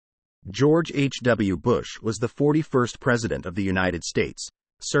George H.W. Bush was the 41st President of the United States,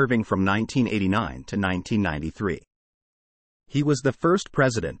 serving from 1989 to 1993. He was the first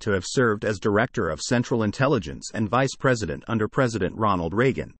president to have served as Director of Central Intelligence and Vice President under President Ronald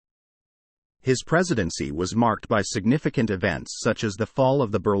Reagan. His presidency was marked by significant events such as the fall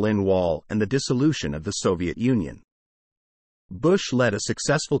of the Berlin Wall and the dissolution of the Soviet Union. Bush led a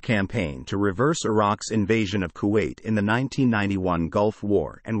successful campaign to reverse Iraq's invasion of Kuwait in the 1991 Gulf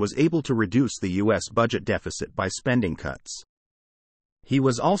War and was able to reduce the U.S. budget deficit by spending cuts. He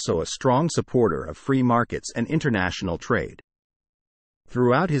was also a strong supporter of free markets and international trade.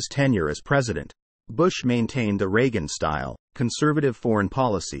 Throughout his tenure as president, Bush maintained the Reagan-style, conservative foreign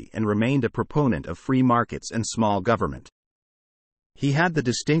policy and remained a proponent of free markets and small government. He had the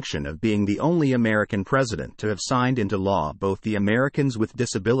distinction of being the only American president to have signed into law both the Americans with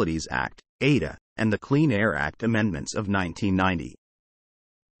Disabilities Act, ADA, and the Clean Air Act amendments of 1990.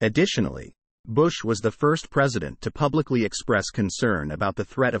 Additionally, Bush was the first president to publicly express concern about the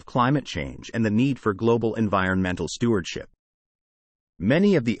threat of climate change and the need for global environmental stewardship.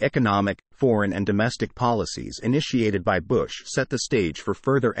 Many of the economic, foreign and domestic policies initiated by Bush set the stage for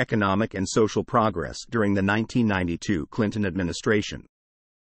further economic and social progress during the 1992 Clinton administration.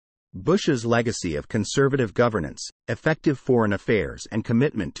 Bush's legacy of conservative governance, effective foreign affairs and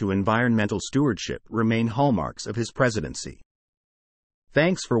commitment to environmental stewardship remain hallmarks of his presidency.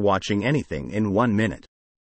 Thanks for watching Anything in 1 Minute.